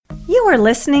You are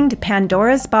listening to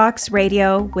Pandora's Box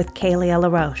Radio with Kalia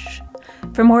LaRoche.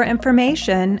 For more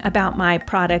information about my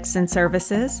products and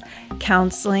services,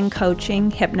 counseling, coaching,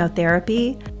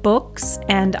 hypnotherapy, books,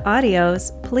 and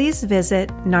audios, please visit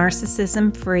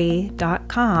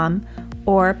narcissismfree.com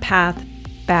or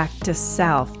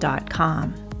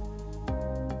pathbacktoself.com.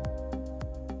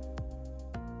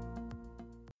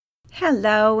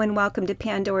 Hello and welcome to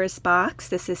Pandora's Box.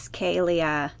 This is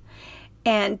Kalia.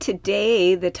 And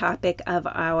today the topic of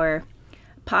our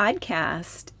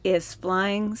podcast is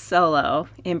flying solo,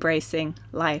 embracing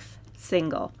life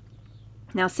single.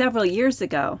 Now, several years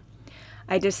ago,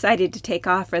 I decided to take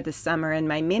off for the summer in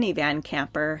my minivan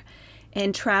camper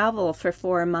and travel for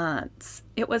 4 months.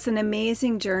 It was an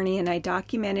amazing journey, and I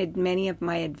documented many of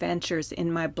my adventures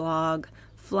in my blog,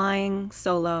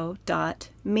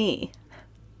 flyingsolo.me.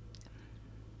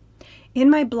 In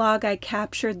my blog, I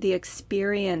captured the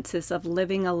experiences of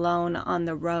living alone on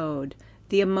the road,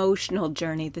 the emotional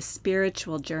journey, the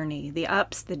spiritual journey, the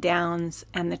ups, the downs,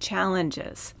 and the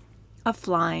challenges of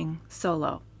flying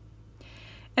solo.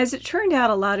 As it turned out,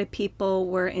 a lot of people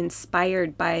were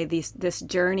inspired by this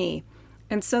journey.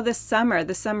 And so the summer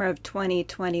of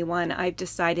 2021, I've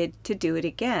decided to do it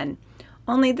again.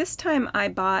 Only this time I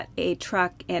bought a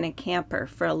truck and a camper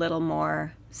for a little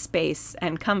more space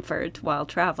and comfort while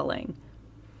traveling.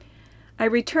 I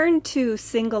returned to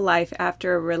single life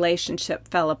after a relationship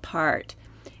fell apart,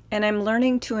 and I'm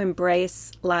learning to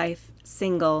embrace life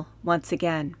single once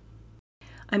again.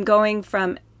 I'm going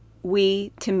from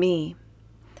we to me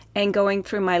and going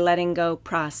through my letting go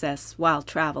process while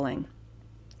traveling.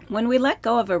 When we let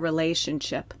go of a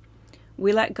relationship,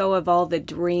 we let go of all the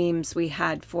dreams we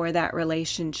had for that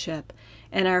relationship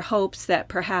and our hopes that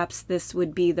perhaps this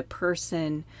would be the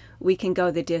person we can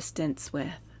go the distance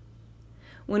with.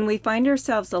 When we find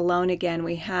ourselves alone again,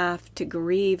 we have to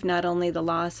grieve not only the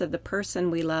loss of the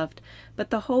person we loved, but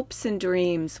the hopes and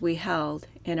dreams we held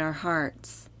in our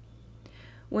hearts.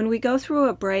 When we go through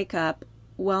a breakup,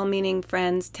 well-meaning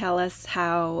friends tell us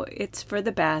how it's for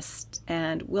the best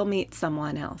and we'll meet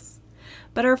someone else.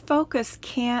 But our focus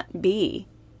can't be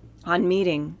on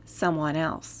meeting someone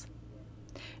else.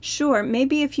 Sure,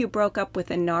 maybe if you broke up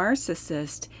with a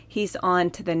narcissist, he's on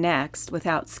to the next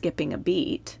without skipping a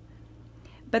beat.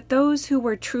 But those who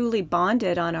were truly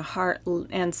bonded on a heart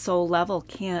and soul level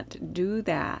can't do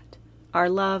that. Our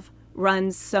love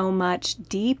runs so much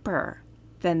deeper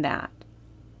than that.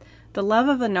 The love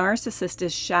of a narcissist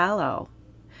is shallow,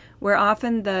 where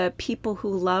often the people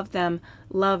who love them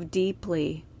love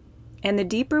deeply. And the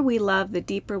deeper we love, the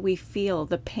deeper we feel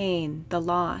the pain, the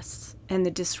loss, and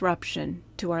the disruption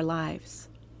to our lives.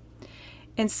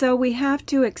 And so we have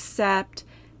to accept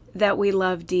that we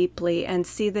love deeply and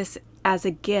see this as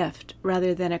a gift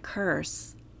rather than a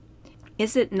curse.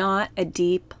 Is it not a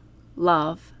deep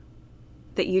love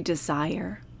that you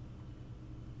desire?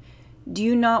 Do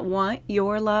you not want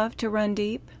your love to run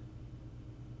deep?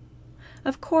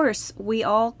 Of course, we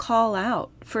all call out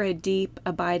for a deep,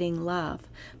 abiding love,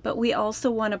 but we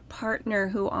also want a partner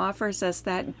who offers us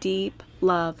that deep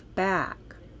love back.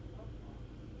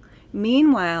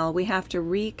 Meanwhile, we have to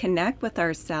reconnect with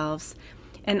ourselves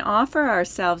and offer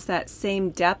ourselves that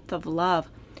same depth of love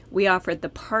we offered the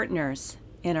partners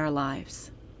in our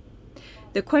lives.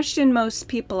 The question most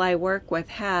people I work with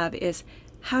have is,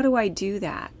 how do I do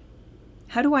that?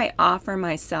 How do I offer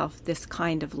myself this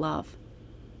kind of love?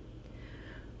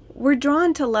 We're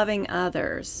drawn to loving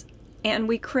others, and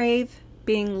we crave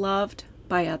being loved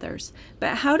by others.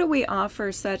 But how do we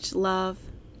offer such love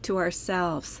to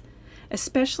ourselves,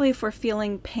 especially if we're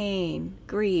feeling pain,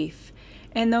 grief,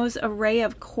 and those array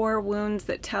of core wounds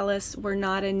that tell us we're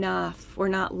not enough, we're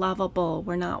not lovable,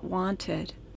 we're not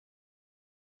wanted?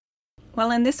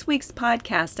 Well, in this week's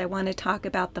podcast, I want to talk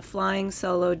about the flying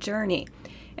solo journey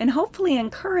and hopefully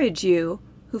encourage you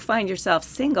who find yourself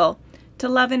single to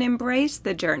love and embrace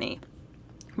the journey,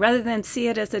 rather than see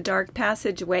it as a dark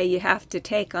passageway you have to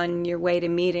take on your way to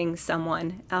meeting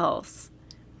someone else.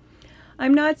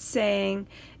 I'm not saying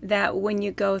that when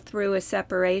you go through a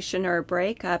separation or a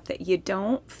breakup that you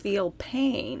don't feel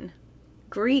pain,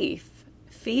 grief,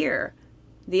 fear,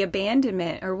 the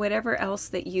abandonment, or whatever else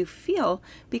that you feel,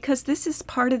 because this is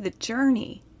part of the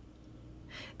journey.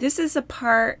 This is a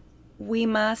part we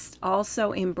must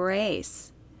also embrace.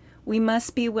 We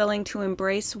must be willing to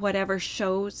embrace whatever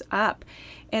shows up.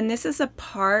 And this is a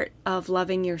part of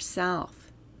loving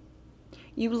yourself.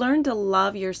 You learn to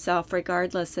love yourself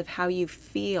regardless of how you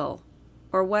feel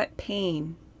or what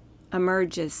pain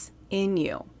emerges in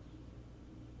you.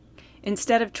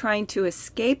 Instead of trying to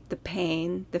escape the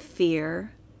pain, the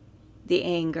fear, the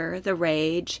anger, the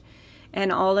rage,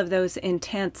 and all of those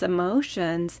intense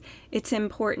emotions, it's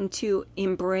important to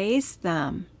embrace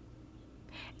them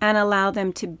and allow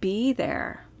them to be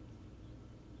there.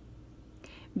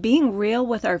 Being real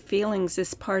with our feelings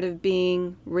is part of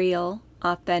being real,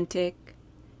 authentic,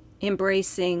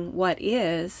 embracing what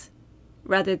is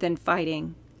rather than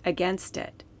fighting against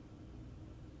it.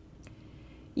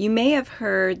 You may have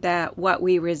heard that what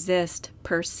we resist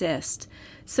persists.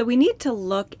 So we need to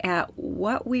look at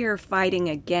what we are fighting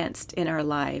against in our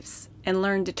lives and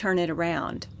learn to turn it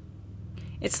around.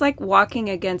 It's like walking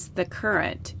against the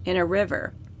current in a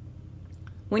river.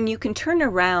 When you can turn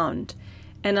around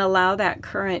and allow that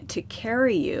current to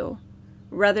carry you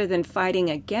rather than fighting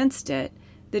against it,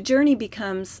 the journey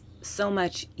becomes so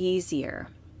much easier.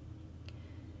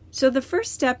 So the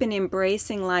first step in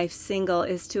embracing life single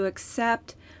is to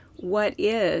accept what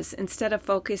is instead of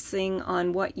focusing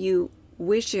on what you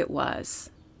wish it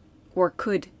was or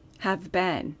could have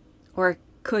been or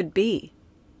could be.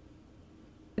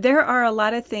 There are a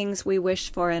lot of things we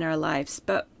wish for in our lives,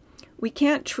 but we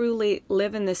can't truly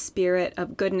live in the spirit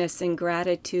of goodness and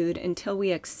gratitude until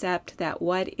we accept that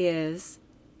what is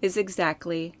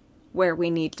exactly where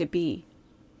we need to be.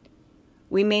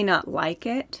 We may not like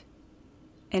it,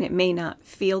 and it may not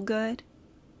feel good,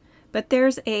 but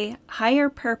there's a higher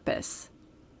purpose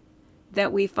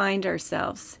that we find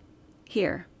ourselves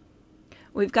here.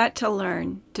 We've got to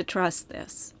learn to trust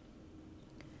this.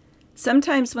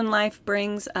 Sometimes when life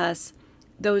brings us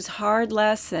those hard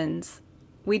lessons,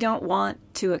 we don't want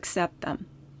to accept them.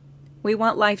 We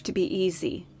want life to be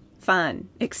easy, fun,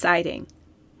 exciting,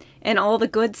 and all the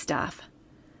good stuff,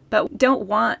 but don't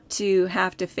want to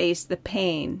have to face the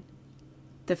pain,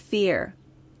 the fear,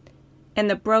 and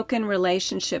the broken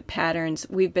relationship patterns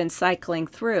we've been cycling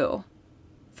through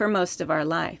for most of our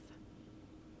life.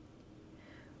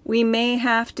 We may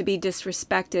have to be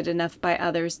disrespected enough by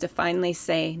others to finally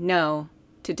say no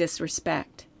to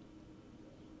disrespect.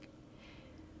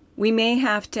 We may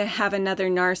have to have another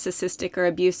narcissistic or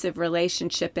abusive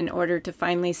relationship in order to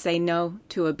finally say no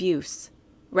to abuse,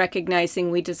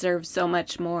 recognizing we deserve so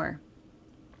much more.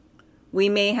 We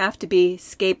may have to be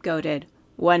scapegoated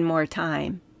one more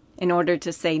time in order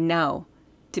to say no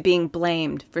to being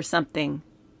blamed for something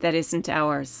that isn't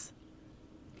ours.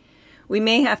 We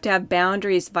may have to have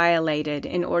boundaries violated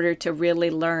in order to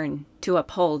really learn to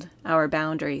uphold our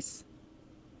boundaries.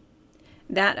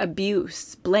 That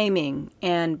abuse, blaming,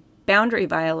 and boundary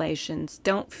violations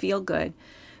don't feel good,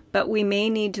 but we may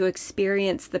need to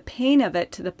experience the pain of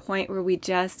it to the point where we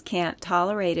just can't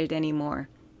tolerate it anymore.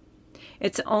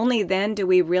 It's only then do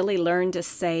we really learn to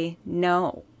say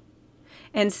no.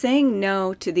 And saying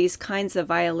no to these kinds of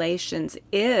violations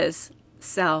is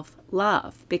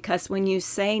self-love, because when you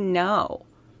say no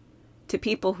to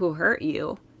people who hurt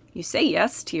you, you say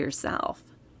yes to yourself.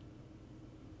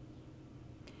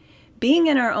 Being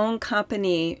in our own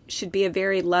company should be a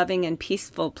very loving and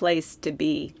peaceful place to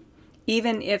be,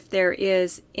 even if there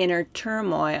is inner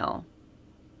turmoil.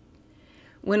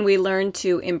 When we learn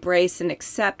to embrace and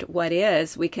accept what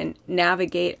is, we can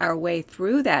navigate our way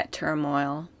through that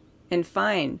turmoil and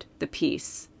find the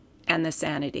peace and the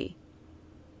sanity.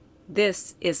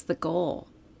 This is the goal.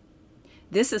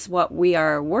 This is what we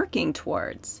are working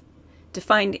towards, to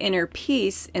find inner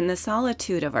peace in the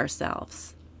solitude of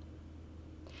ourselves.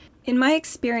 In my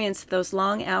experience, those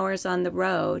long hours on the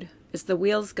road, as the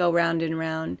wheels go round and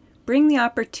round, bring the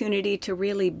opportunity to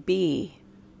really be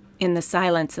in the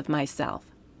silence of myself.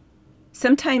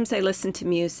 Sometimes I listen to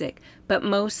music, but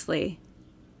mostly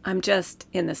I'm just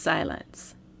in the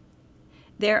silence.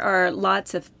 There are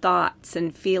lots of thoughts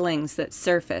and feelings that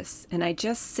surface, and I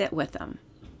just sit with them.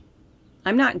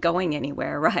 I'm not going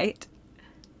anywhere, right?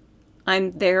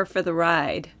 I'm there for the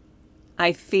ride.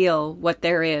 I feel what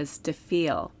there is to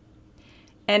feel.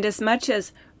 And as much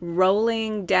as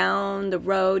rolling down the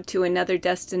road to another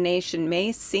destination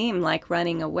may seem like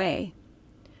running away,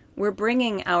 we're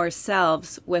bringing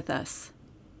ourselves with us.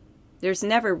 There's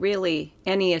never really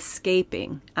any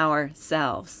escaping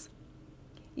ourselves.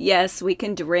 Yes, we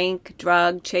can drink,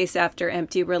 drug, chase after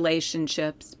empty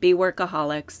relationships, be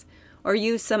workaholics, or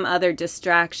use some other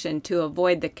distraction to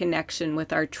avoid the connection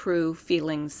with our true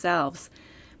feeling selves.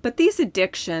 But these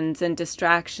addictions and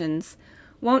distractions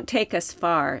won't take us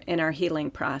far in our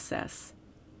healing process.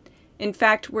 In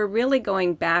fact, we're really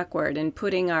going backward and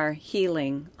putting our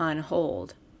healing on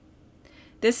hold.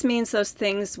 This means those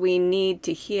things we need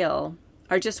to heal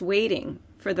are just waiting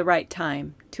for the right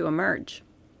time to emerge.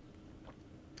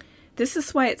 This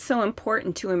is why it's so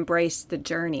important to embrace the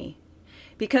journey,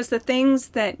 because the things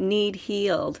that need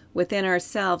healed within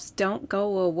ourselves don't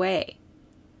go away.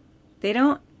 They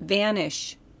don't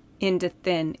vanish into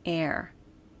thin air.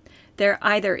 They're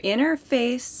either in our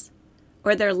face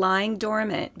or they're lying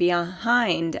dormant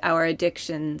behind our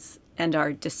addictions and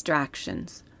our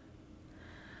distractions.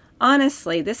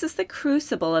 Honestly, this is the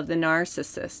crucible of the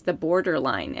narcissist, the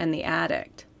borderline, and the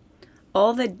addict.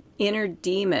 All the inner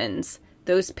demons,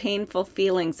 those painful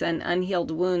feelings and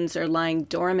unhealed wounds, are lying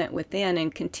dormant within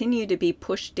and continue to be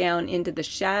pushed down into the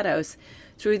shadows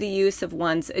through the use of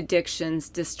one's addictions,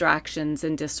 distractions,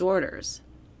 and disorders.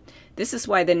 This is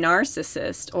why the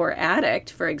narcissist or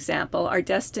addict, for example, are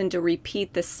destined to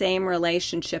repeat the same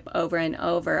relationship over and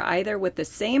over, either with the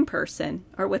same person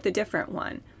or with a different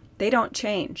one. They don't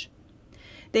change.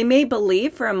 They may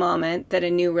believe for a moment that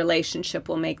a new relationship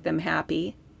will make them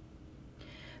happy,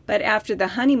 but after the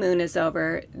honeymoon is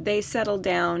over, they settle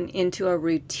down into a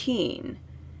routine.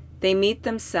 They meet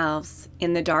themselves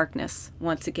in the darkness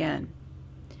once again.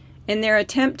 In their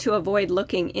attempt to avoid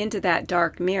looking into that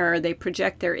dark mirror, they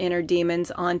project their inner demons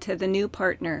onto the new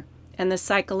partner, and the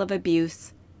cycle of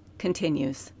abuse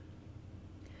continues.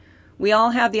 We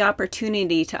all have the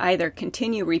opportunity to either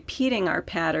continue repeating our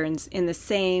patterns in the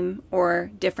same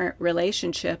or different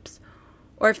relationships,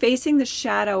 or facing the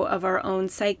shadow of our own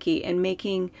psyche and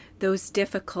making those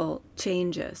difficult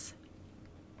changes.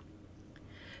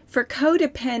 For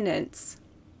codependents,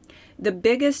 the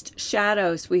biggest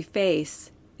shadows we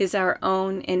face is our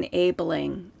own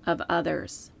enabling of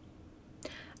others,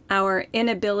 our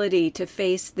inability to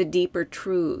face the deeper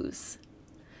truths,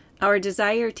 our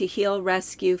desire to heal,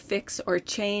 rescue, fix, or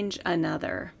change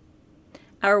another,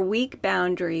 our weak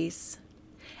boundaries,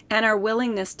 and our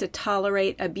willingness to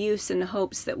tolerate abuse in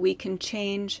hopes that we can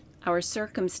change our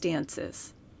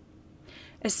circumstances,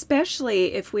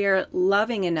 especially if we are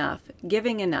loving enough,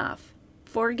 giving enough,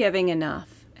 forgiving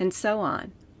enough, and so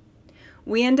on.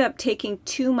 We end up taking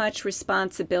too much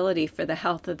responsibility for the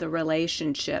health of the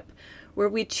relationship, where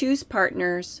we choose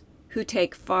partners who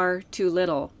take far too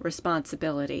little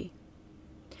responsibility.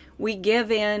 We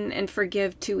give in and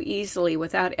forgive too easily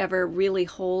without ever really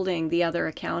holding the other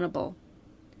accountable.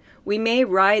 We may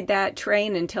ride that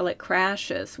train until it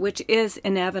crashes, which is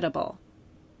inevitable.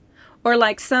 Or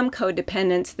like some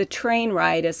codependents, the train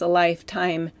ride is a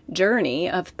lifetime journey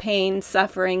of pain,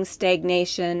 suffering,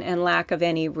 stagnation, and lack of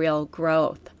any real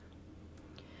growth.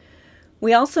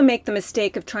 We also make the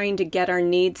mistake of trying to get our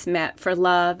needs met for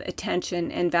love,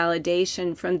 attention, and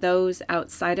validation from those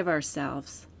outside of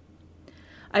ourselves.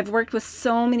 I've worked with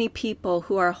so many people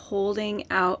who are holding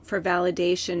out for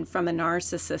validation from a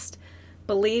narcissist,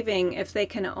 believing if they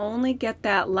can only get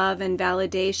that love and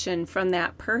validation from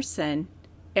that person,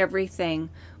 everything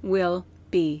will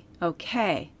be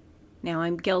okay. Now,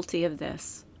 I'm guilty of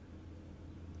this.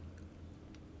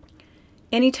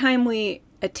 Anytime we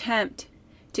attempt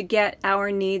to get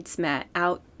our needs met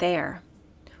out there,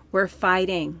 we're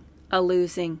fighting a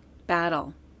losing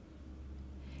battle.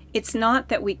 It's not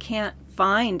that we can't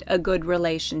find a good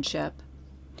relationship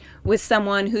with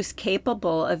someone who's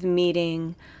capable of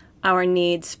meeting our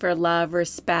needs for love,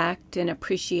 respect, and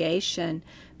appreciation,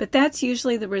 but that's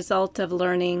usually the result of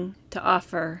learning to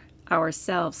offer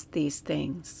ourselves these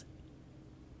things.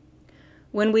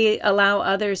 When we allow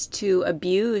others to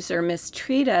abuse or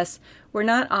mistreat us, we're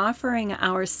not offering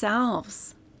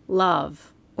ourselves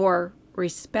love or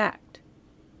respect.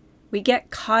 We get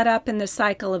caught up in the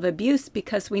cycle of abuse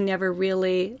because we never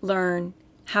really learn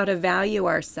how to value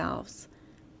ourselves.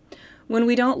 When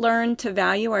we don't learn to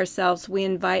value ourselves, we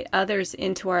invite others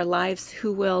into our lives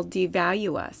who will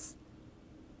devalue us.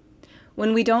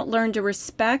 When we don't learn to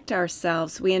respect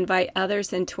ourselves, we invite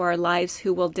others into our lives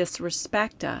who will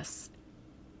disrespect us.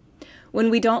 When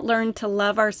we don't learn to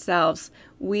love ourselves,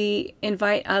 we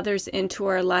invite others into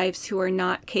our lives who are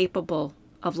not capable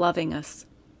of loving us.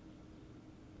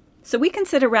 So we can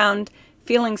sit around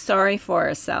feeling sorry for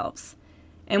ourselves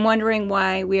and wondering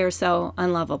why we are so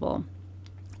unlovable.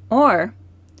 Or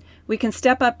we can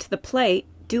step up to the plate,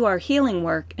 do our healing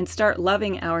work, and start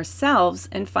loving ourselves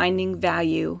and finding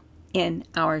value in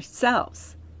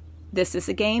ourselves. This is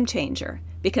a game changer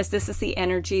because this is the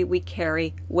energy we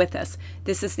carry with us.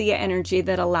 This is the energy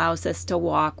that allows us to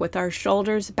walk with our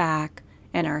shoulders back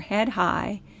and our head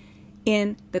high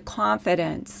in the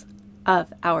confidence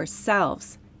of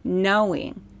ourselves,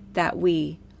 knowing that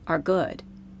we are good.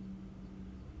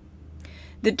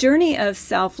 The journey of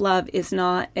self-love is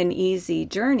not an easy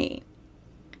journey.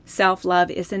 Self-love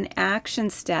is an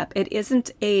action step. It isn't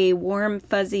a warm,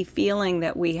 fuzzy feeling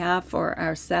that we have for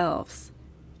ourselves.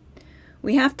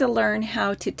 We have to learn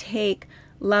how to take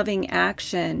loving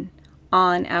action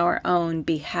on our own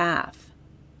behalf.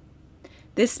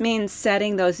 This means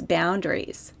setting those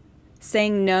boundaries,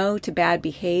 saying no to bad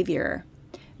behavior,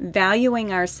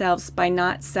 valuing ourselves by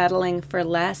not settling for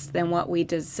less than what we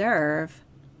deserve,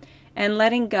 and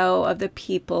letting go of the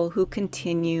people who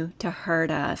continue to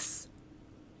hurt us.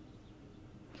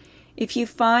 If you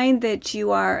find that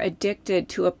you are addicted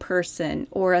to a person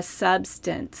or a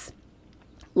substance,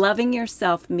 loving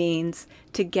yourself means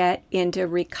to get into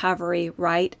recovery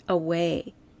right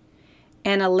away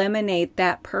and eliminate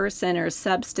that person or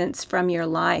substance from your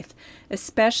life,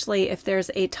 especially if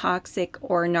there's a toxic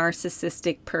or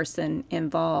narcissistic person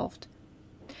involved.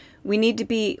 We need to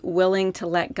be willing to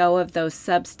let go of those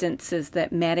substances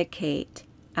that medicate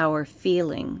our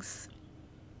feelings.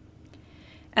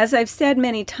 As I've said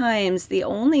many times, the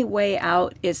only way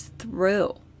out is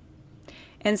through.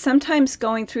 And sometimes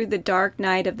going through the dark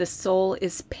night of the soul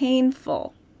is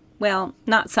painful. Well,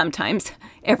 not sometimes,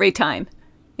 every time.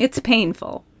 It's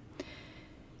painful.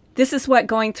 This is what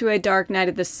going through a dark night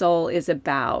of the soul is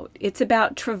about. It's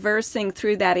about traversing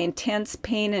through that intense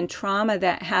pain and trauma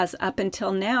that has up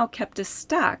until now kept us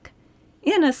stuck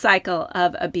in a cycle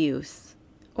of abuse,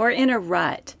 or in a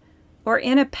rut, or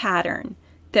in a pattern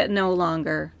that no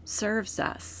longer serves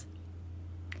us.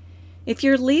 If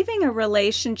you're leaving a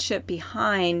relationship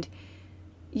behind,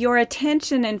 your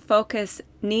attention and focus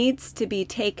needs to be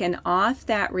taken off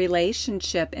that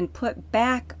relationship and put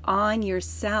back on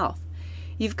yourself.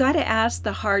 You've got to ask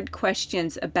the hard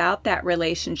questions about that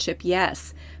relationship,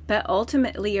 yes, but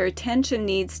ultimately your attention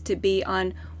needs to be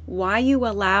on why you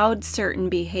allowed certain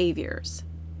behaviors.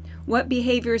 What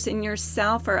behaviors in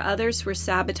yourself or others were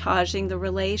sabotaging the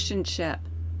relationship?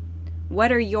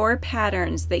 What are your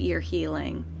patterns that you're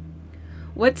healing?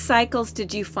 What cycles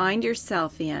did you find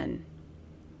yourself in?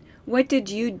 What did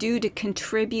you do to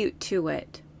contribute to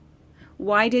it?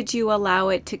 Why did you allow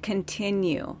it to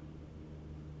continue?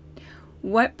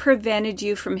 What prevented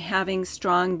you from having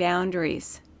strong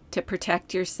boundaries to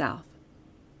protect yourself?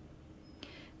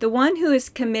 The one who is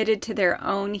committed to their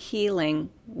own healing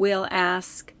will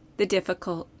ask the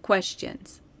difficult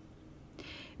questions.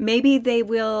 Maybe they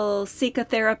will seek a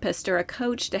therapist or a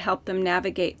coach to help them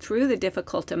navigate through the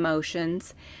difficult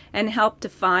emotions and help to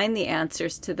find the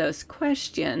answers to those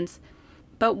questions.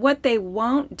 But what they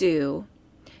won't do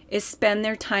is spend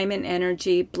their time and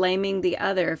energy blaming the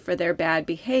other for their bad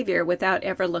behavior without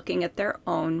ever looking at their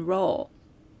own role.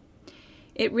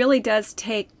 It really does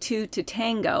take two to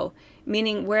tango,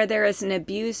 meaning where there is an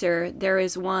abuser, there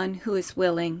is one who is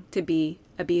willing to be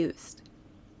abused.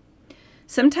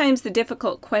 Sometimes the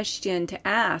difficult question to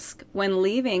ask when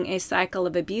leaving a cycle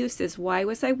of abuse is, why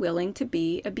was I willing to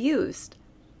be abused?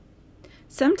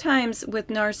 Sometimes with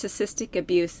narcissistic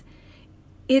abuse,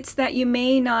 it's that you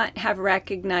may not have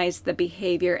recognized the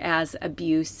behavior as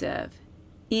abusive,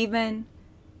 even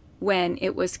when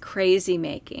it was crazy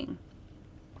making.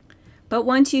 But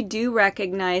once you do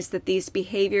recognize that these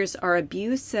behaviors are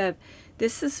abusive,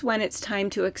 this is when it's time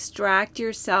to extract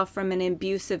yourself from an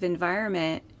abusive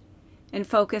environment and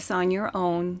focus on your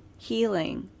own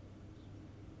healing.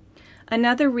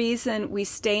 Another reason we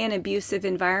stay in abusive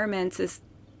environments is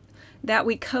that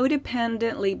we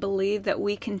codependently believe that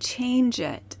we can change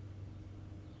it.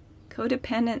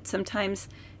 Codependents sometimes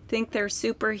think they're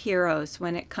superheroes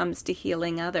when it comes to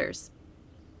healing others.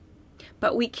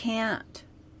 But we can't.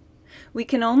 We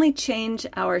can only change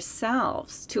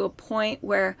ourselves to a point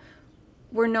where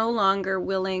we're no longer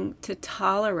willing to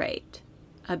tolerate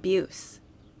abuse.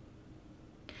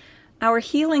 Our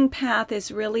healing path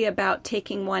is really about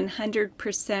taking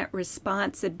 100%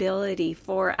 responsibility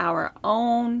for our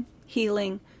own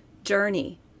healing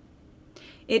journey.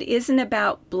 It isn't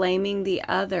about blaming the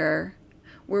other,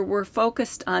 where we're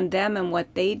focused on them and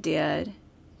what they did.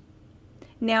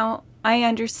 Now, I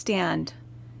understand,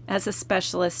 as a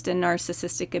specialist in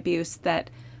narcissistic abuse, that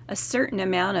a certain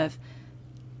amount of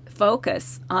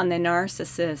focus on the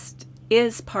narcissist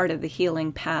is part of the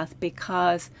healing path,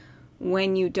 because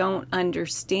when you don't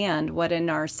understand what a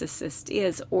narcissist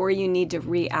is, or you need to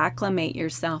reacclimate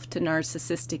yourself to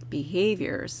narcissistic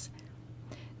behaviors,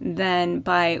 then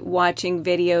by watching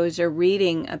videos or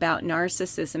reading about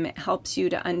narcissism, it helps you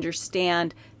to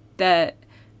understand the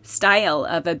style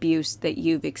of abuse that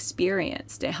you've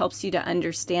experienced. It helps you to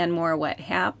understand more what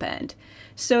happened.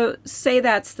 So say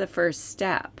that's the first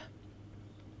step.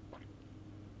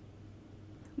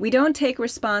 We don't take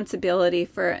responsibility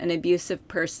for an abusive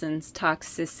person's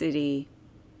toxicity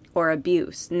or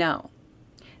abuse. No.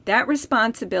 That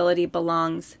responsibility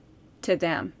belongs to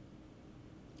them.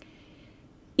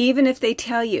 Even if they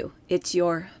tell you it's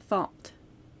your fault.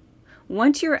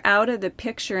 Once you're out of the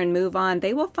picture and move on,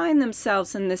 they will find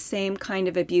themselves in the same kind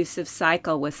of abusive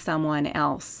cycle with someone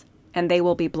else, and they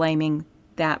will be blaming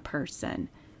that person.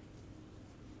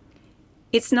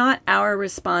 It's not our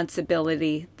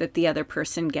responsibility that the other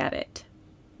person get it.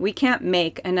 We can't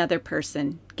make another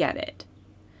person get it.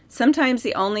 Sometimes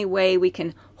the only way we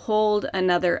can hold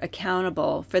another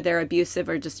accountable for their abusive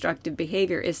or destructive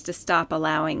behavior is to stop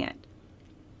allowing it.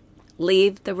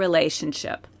 Leave the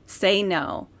relationship. Say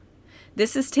no.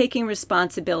 This is taking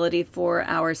responsibility for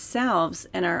ourselves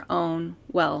and our own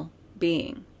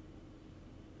well-being.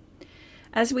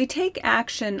 As we take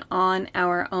action on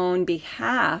our own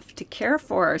behalf to care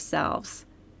for ourselves,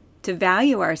 to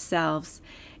value ourselves,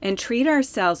 and treat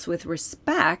ourselves with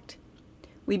respect,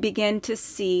 we begin to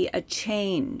see a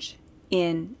change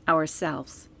in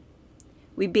ourselves.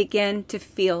 We begin to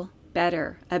feel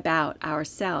better about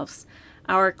ourselves.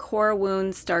 Our core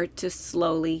wounds start to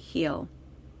slowly heal.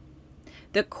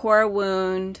 The core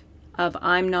wound of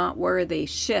I'm not worthy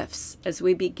shifts as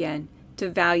we begin to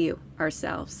value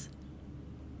ourselves.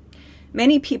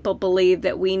 Many people believe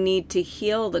that we need to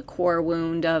heal the core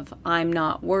wound of I'm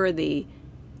not worthy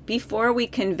before we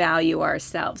can value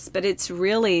ourselves, but it's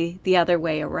really the other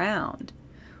way around.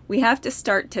 We have to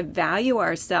start to value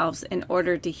ourselves in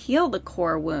order to heal the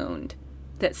core wound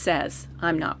that says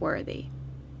I'm not worthy.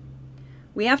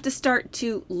 We have to start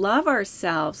to love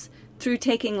ourselves through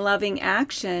taking loving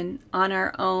action on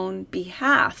our own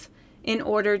behalf in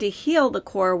order to heal the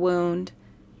core wound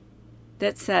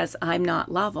that says I'm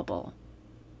not lovable.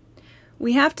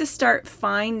 We have to start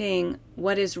finding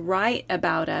what is right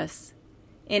about us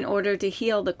in order to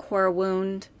heal the core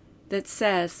wound that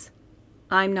says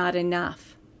I'm not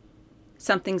enough.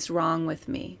 Something's wrong with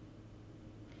me.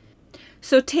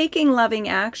 So taking loving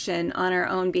action on our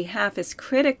own behalf is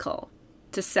critical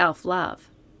to self-love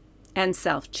and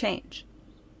self-change.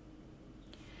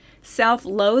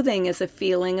 Self-loathing is a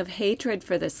feeling of hatred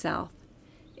for the self.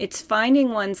 It's finding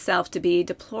oneself to be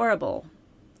deplorable,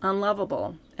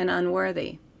 unlovable, and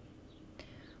unworthy.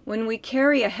 When we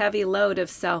carry a heavy load of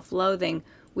self-loathing,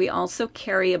 we also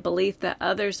carry a belief that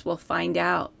others will find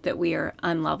out that we are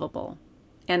unlovable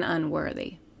and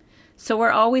unworthy. So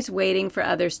we're always waiting for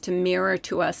others to mirror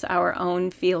to us our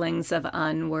own feelings of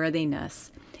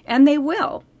unworthiness. And they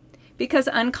will, because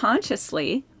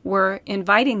unconsciously we're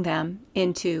inviting them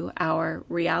into our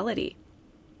reality.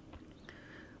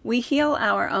 We heal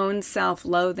our own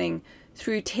self-loathing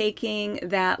through taking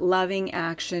that loving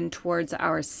action towards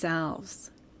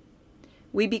ourselves.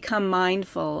 We become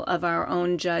mindful of our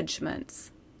own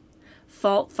judgments,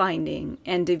 fault-finding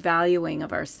and devaluing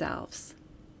of ourselves.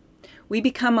 We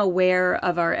become aware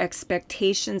of our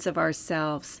expectations of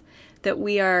ourselves, that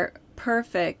we are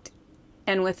perfect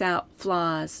and without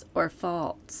flaws or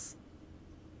faults.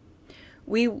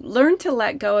 We learn to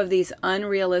let go of these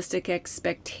unrealistic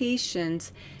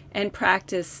expectations and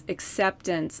practice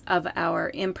acceptance of our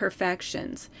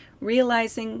imperfections,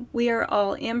 realizing we are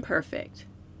all imperfect.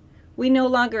 We no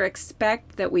longer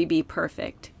expect that we be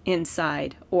perfect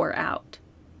inside or out.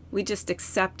 We just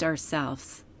accept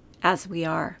ourselves as we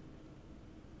are.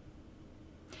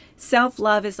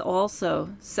 Self-love is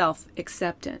also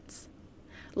self-acceptance.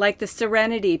 Like the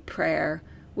Serenity Prayer,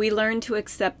 we learn to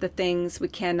accept the things we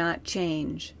cannot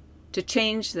change, to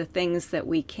change the things that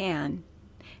we can,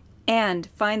 and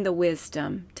find the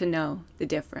wisdom to know the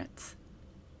difference.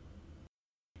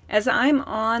 As I'm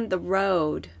on the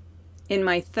road in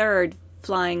my third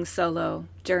flying solo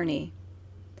journey,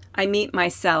 I meet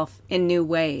myself in new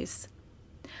ways.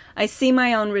 I see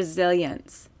my own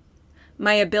resilience,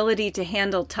 my ability to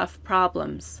handle tough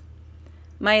problems,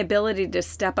 my ability to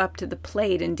step up to the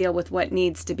plate and deal with what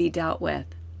needs to be dealt with.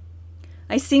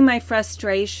 I see my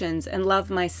frustrations and love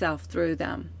myself through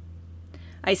them.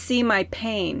 I see my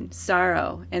pain,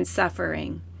 sorrow, and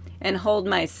suffering, and hold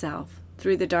myself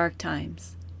through the dark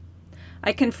times.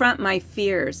 I confront my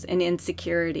fears and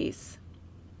insecurities.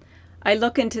 I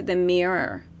look into the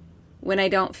mirror when I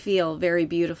don't feel very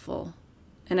beautiful,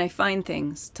 and I find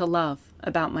things to love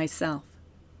about myself.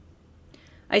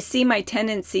 I see my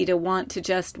tendency to want to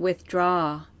just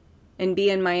withdraw and be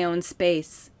in my own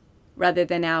space rather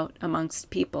than out amongst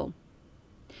people,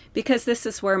 because this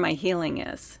is where my healing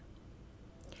is.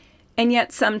 And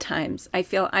yet sometimes I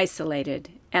feel isolated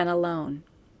and alone.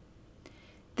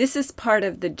 This is part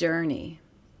of the journey.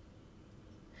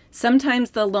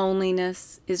 Sometimes the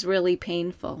loneliness is really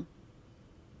painful.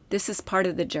 This is part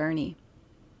of the journey.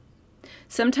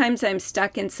 Sometimes I'm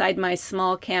stuck inside my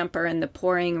small camper in the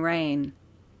pouring rain,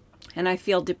 and I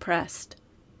feel depressed.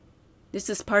 This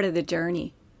is part of the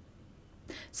journey.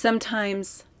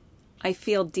 Sometimes I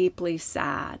feel deeply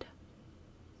sad,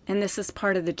 and this is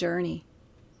part of the journey.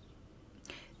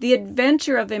 The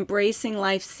adventure of embracing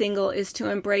life single is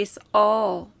to embrace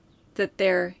all that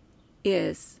there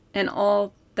is and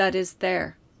all that is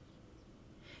there.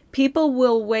 People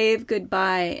will wave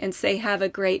goodbye and say, "Have a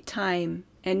great time,"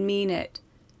 and mean it.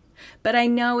 But I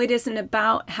know it isn't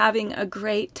about having a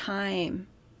great time.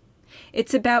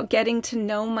 It's about getting to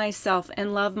know myself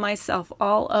and love myself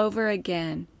all over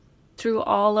again through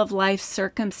all of life's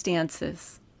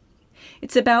circumstances.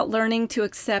 It's about learning to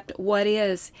accept what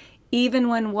is, even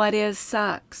when what is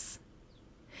sucks.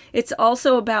 It's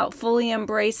also about fully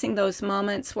embracing those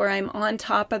moments where I'm on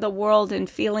top of the world and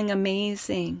feeling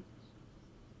amazing.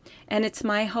 And it's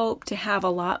my hope to have a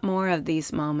lot more of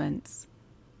these moments.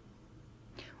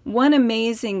 One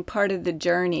amazing part of the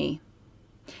journey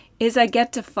is I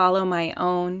get to follow my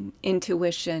own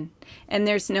intuition, and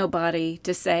there's nobody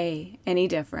to say any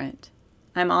different.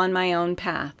 I'm on my own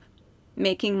path,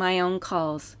 making my own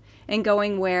calls, and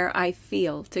going where I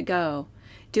feel to go,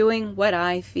 doing what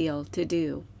I feel to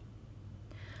do.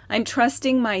 I'm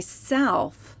trusting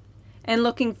myself and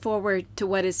looking forward to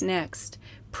what is next,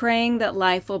 praying that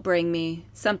life will bring me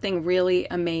something really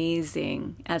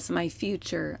amazing as my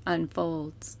future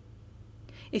unfolds.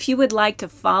 If you would like to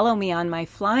follow me on my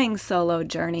flying solo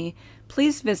journey,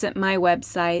 please visit my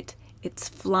website. It's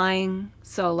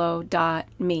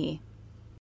flyingsolo.me.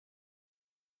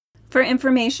 For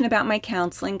information about my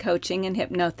counseling, coaching, and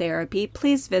hypnotherapy,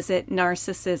 please visit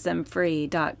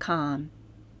narcissismfree.com.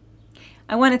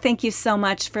 I want to thank you so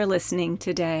much for listening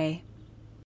today.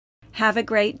 Have a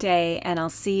great day, and I'll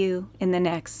see you in the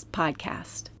next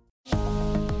podcast.